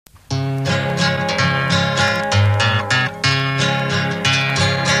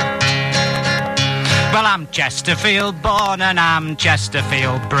Chesterfield born and I'm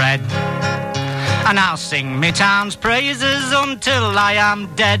Chesterfield bred, and I'll sing me town's praises until I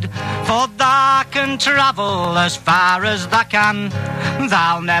am dead. For thou can travel as far as thou can,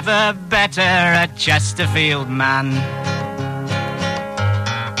 thou'll never better a Chesterfield man.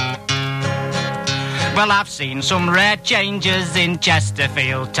 Well, I've seen some rare changes in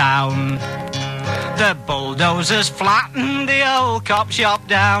Chesterfield town. The bulldozers flattened the old cop shop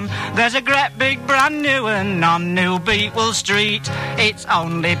down. There's a great big brand new one on New Beatwell Street. It's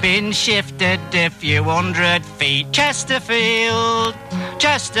only been shifted a few 100 feet. Chesterfield,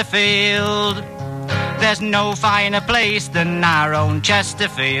 Chesterfield, there's no finer place than our own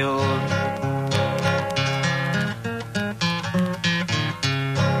Chesterfield.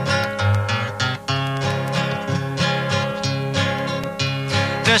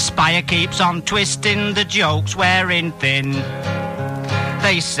 The Spire keeps on twisting the jokes wearing thin.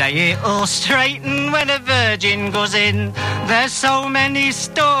 They say it'll straighten when a virgin goes in. There's so many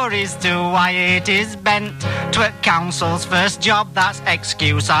stories to why it is bent. 'Twere council's first job, that's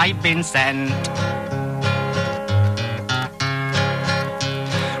excuse I've been sent.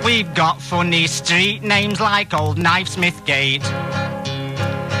 We've got funny street names like Old Knifesmith Gate,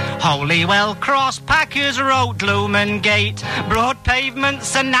 Holywell Cross, Packers Road, Lumen Gate. Broad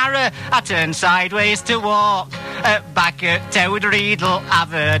pavements are narrow, I turn sideways to walk. Back at Towed Reedle,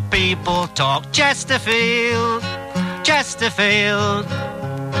 I've heard people talk. Chesterfield, Chesterfield,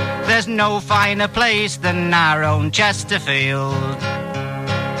 there's no finer place than our own Chesterfield.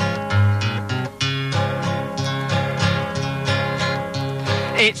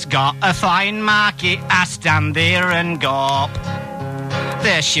 It's got a fine market, I stand there and gawp.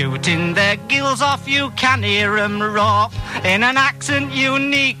 They're shooting their gills off, you can hear 'em roar, in an accent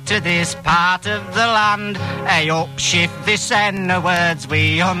unique to this part of the land. Hey, upshift this and the words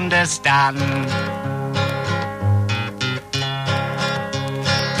we understand.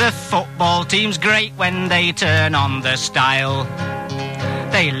 The football team's great when they turn on the style.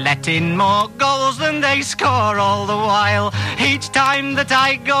 They let in more goals than they score all the while. Each time that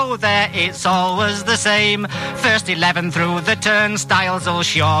I go there, it's always the same. First 11 through the turnstiles will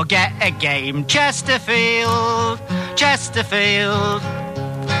sure get a game. Chesterfield, Chesterfield,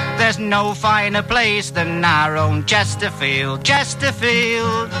 there's no finer place than our own Chesterfield.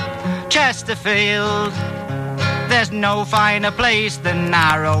 Chesterfield, Chesterfield, there's no finer place than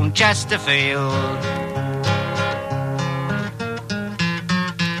our own Chesterfield.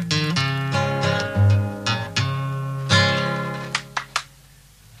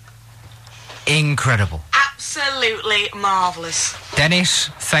 Incredible. Absolutely marvellous. Dennis,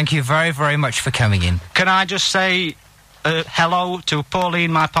 thank you very, very much for coming in. Can I just say hello to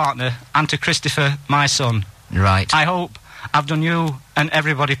Pauline, my partner, and to Christopher, my son. Right. I hope I've done you and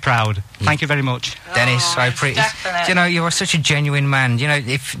everybody proud. Yeah. Thank you very much. Dennis, I appreciate it. You know, you are such a genuine man. You know,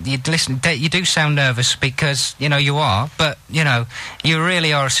 if you listen, you do sound nervous because, you know, you are, but, you know, you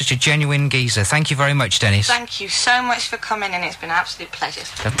really are such a genuine geezer. Thank you very much, Dennis. Thank you so much for coming in. It's been an absolute pleasure.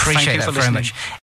 Appreciate that very much.